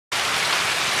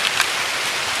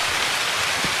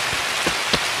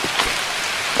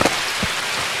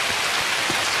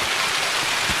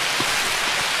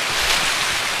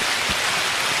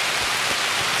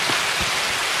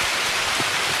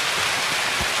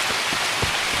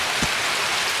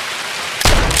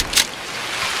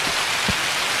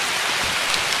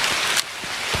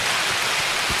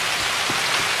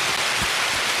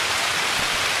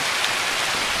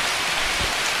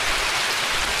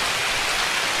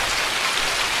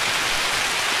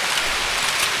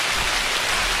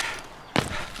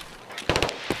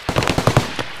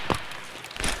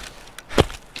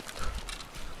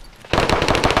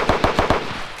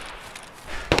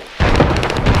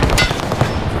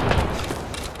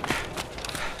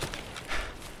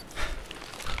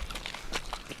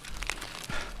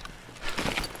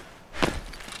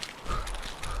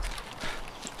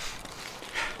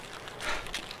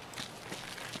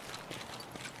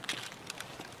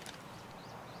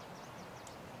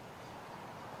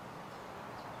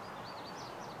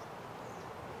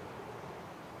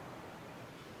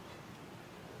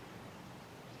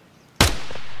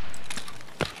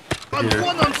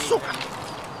Вон он, сука!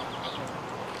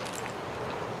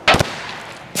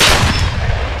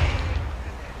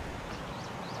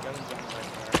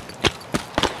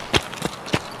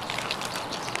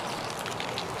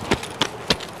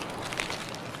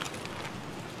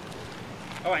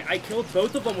 Oh, I killed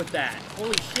both of them with that.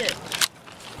 Holy shit.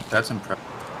 That's impressive.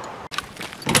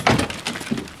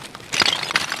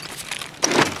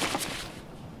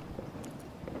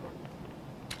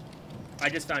 I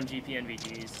just found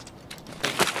GPNVGs.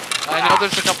 I know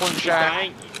there's a couple in shack.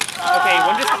 Okay,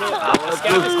 one just let's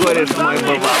get this one.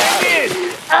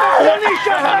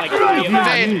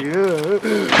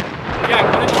 Yeah,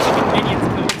 one of the fucking minions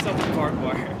killed himself with barbed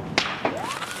wire.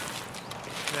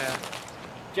 Yeah.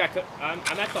 Jack, I'm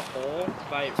at the hole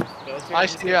by military. I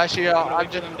see you, I see you. I'm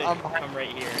just, come right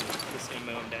here and just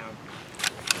mow him down.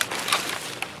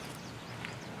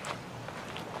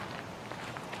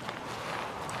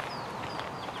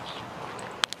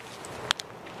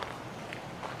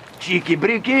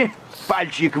 Чики-брики,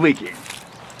 пальчик выкинь.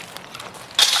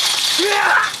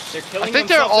 They're killing I think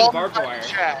they're themselves all with barbed inside wire. the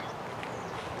shack.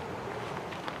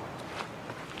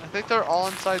 I think they're all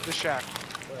inside the shack.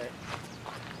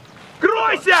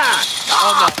 Кройся!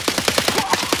 Oh no.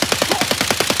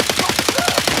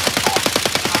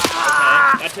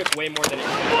 Okay, that took way more than it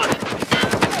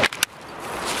should.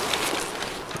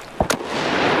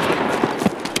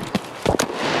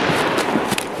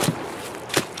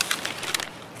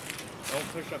 Don't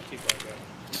push up too far, bro.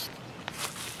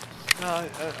 No,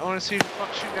 I want to see who the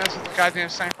fuck shooting us with the goddamn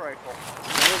sniper rifle. I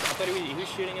thought he was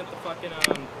shooting at the fucking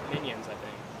minions, I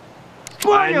think.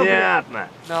 Понятно.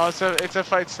 No, it's a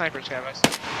fight sniper tab. I see.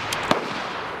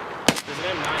 There's an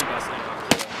M9 busting off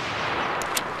too.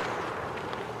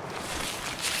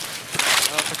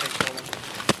 I don't think I killed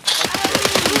him.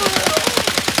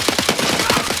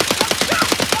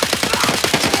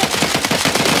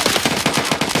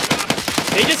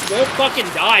 They just won't fucking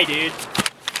die, dude.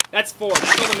 That's 4.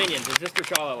 That's all the minions. There's just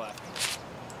Rashala left.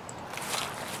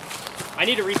 I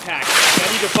need to repack.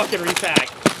 I need to fucking repack.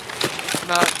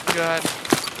 Not good.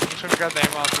 I'm trying to grab the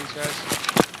ammo off these guys.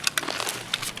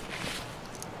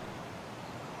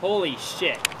 Holy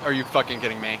shit. Are you fucking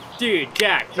kidding me? Dude,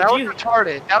 Jack, did That was you...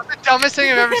 retarded. That was the dumbest thing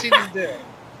I've ever seen him do.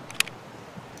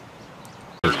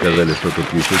 Сказали, что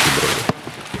тут не шутки было.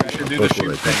 You should do the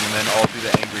shoot thing and then I'll do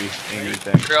the angry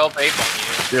thing. Trail vape on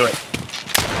you. Do it.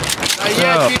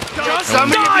 Yeah, dude.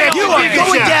 You are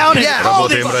going down and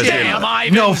hold it Работаем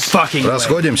раздельно. No fucking way.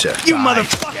 Расходимся. You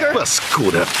motherfucker.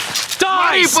 Паскуда.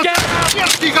 Die,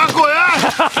 никакой, а!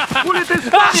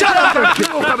 Shut up!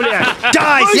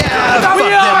 Die, yeah! Fuck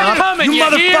them up. You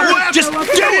motherfucker! Just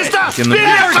get his stuff!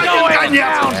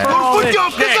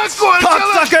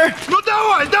 Cocksucker!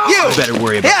 You! Better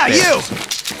worry about that. Yeah, you!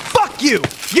 Fuck you!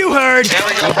 You heard!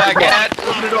 Go back at.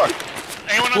 Open the door.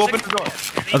 Anyone Who opened the door?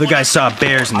 Other guys saw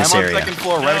bears in this I'm on area. second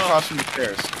floor, right across from the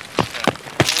stairs.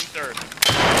 third.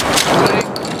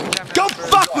 Go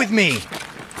fuck with me!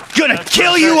 Gonna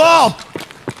kill you all!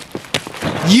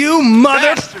 You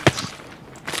mother...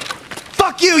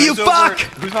 Fuck you, you fuck!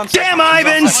 Who's on Damn, second?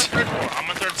 Ivans! I'm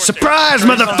on third floor. Surprise,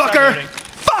 motherfucker!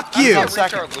 Fuck you! on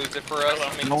second? Lose it for us.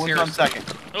 I mean, No one's on seriously. second.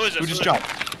 Who is this? Who just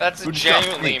jumped? That's Who just jumped?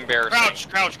 genuinely embarrassing.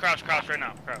 Crouch right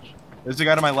now. Crouch. There's a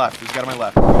guy to my left. There's a guy to my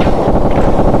left.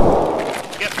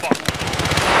 Get fucked.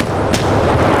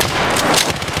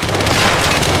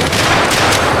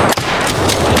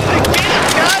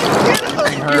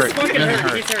 He's hurt. He's fucking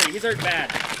hurt. He's hurt bad.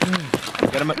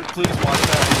 Get him. Please watch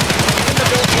that. He's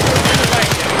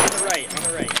on the right. On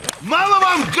the right. Мало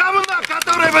вам говна,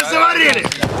 которое вы заварили!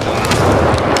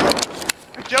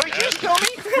 Joey, you just kill me?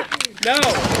 No!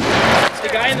 The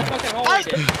guy in the fucking hallway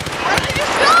did. How did I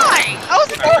just die? I was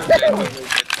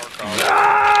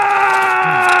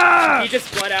He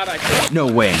just bled out, I think. No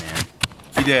way, man.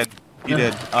 He did. He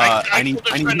did. I need.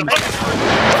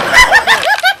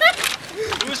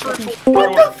 Who's for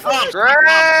what the fuck?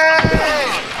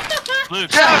 Luke,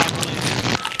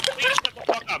 please shut the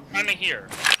fuck up. I'm in here.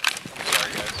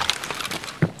 Sorry, guys.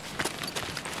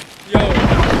 Yo.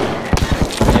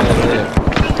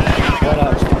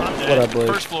 What up, Luke?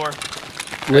 First floor.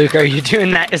 Luke, are you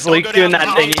doing that? Is Luke doing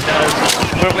that thing he does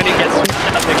when he gets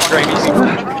out the frame?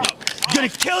 Gonna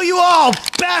kill you all,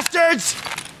 bastards!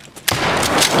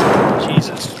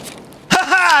 Jesus.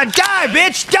 Haha! Die,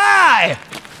 bitch! Die!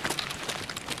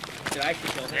 Did I actually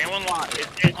kill Is him? anyone alive? Is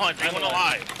anyone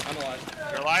alive? I'm alive.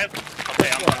 You're alive?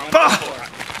 Okay, I'm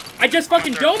I just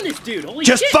fucking domed this dude. Holy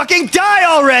Just shit. fucking die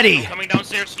already! coming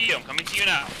downstairs to you. I'm coming to you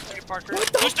now. Parker.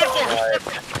 Who's third floor?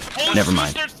 Who's Never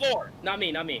mind. third floor? Not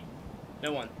me.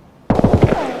 No one.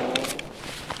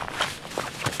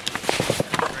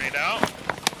 Grenade out.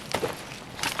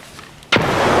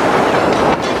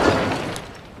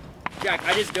 Jack,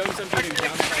 I just domed some dude who's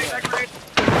down the hallway.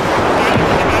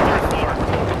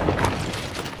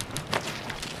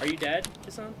 Are you dead,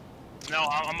 Jason? No,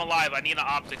 I'm alive. I need an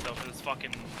optic though for this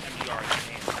fucking MDR.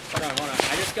 Hold on.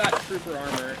 I just got trooper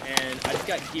armor, and I just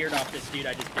got geared off this dude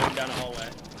I just domed down a hallway.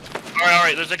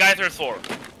 Alright, there's a guy third floor.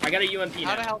 I got a UMP now.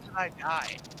 How the hell did I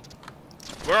die?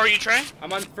 Where are you, Trey?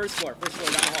 I'm on first floor down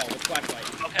the hall with flashlight.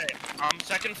 Okay, I'm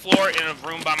second floor in a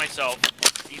room by myself.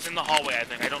 He's in the hallway, I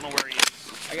think. I don't know where he is.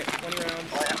 I got 20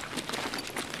 rounds.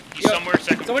 He's somewhere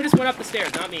second. Someone just went up the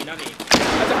stairs, not me. That's a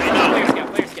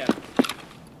player scout.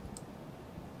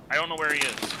 I don't know where he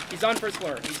is. He's on first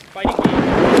floor. He's fighting me.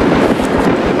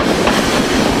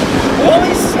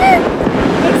 Holy shit!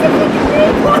 That's a fucking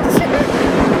road launcher!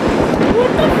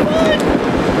 What the fuck?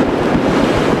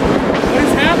 What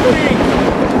is happening?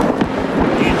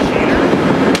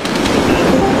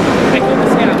 I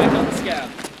killed the scab.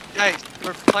 Guys,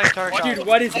 we're playing Tarkov. Dude,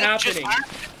 what is happening?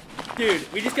 Dude,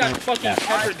 we just got fucking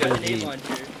peppered by the nade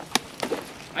launcher.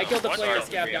 I killed the player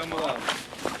scab down below.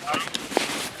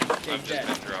 Okay, he's dead.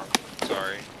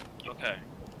 Sorry. Okay.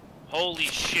 Holy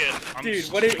shit. Dude,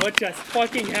 what just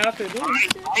fucking happened?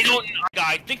 I don't know.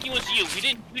 I think it was you. We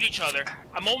didn't shoot each other.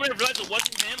 A moment I realized it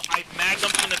wasn't him, I magged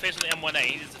him in the face with the M1A.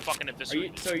 He's fucking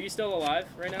eviscerated. So are you still alive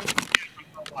right now?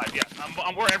 I'm alive, yeah.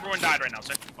 I'm where everyone died right now,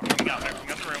 so I'm coming out there.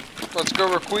 Coming out the room. Let's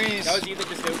go, Requeeze. That was you that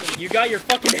just opened. You got your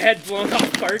fucking head blown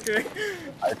off, Parker.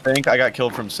 I think I got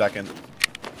killed from second.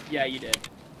 Yeah, you did.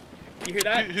 You hear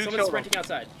that? Who Someone's killed sprinting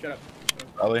outside. Shut up.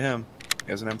 Probably him.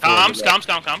 He has an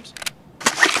M4. Comes.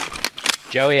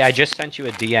 Joey, I just sent you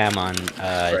a DM on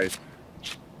Right.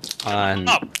 on.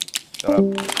 Up. Shut up.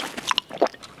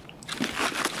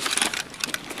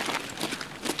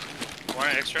 Want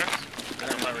an extract?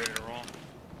 I'm not ready to roll.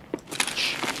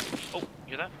 Oh, you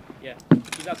hear that? Yeah,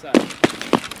 he's outside.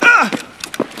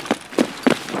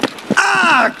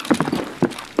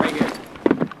 Right here.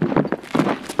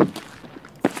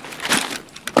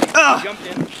 He jumped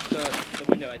in the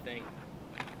window, I think.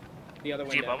 The other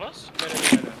Is he window. above us? No.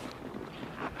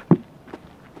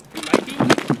 He might be.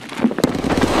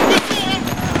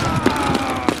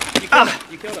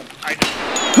 You killed him. I did.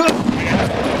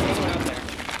 Someone out there.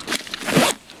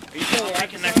 Are you still alive?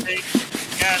 Connected.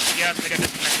 Yes, I got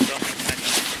disconnected though.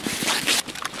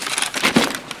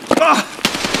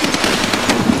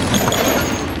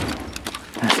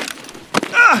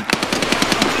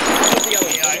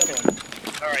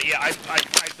 Alright, yeah, I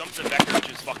dumped the vector, which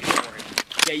is fucking boring.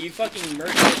 Yeah, you fucking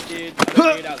murdered this dude. The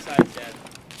other dude outside is dead.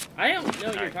 I don't know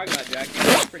what you're talking about, Jack.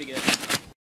 That's pretty good.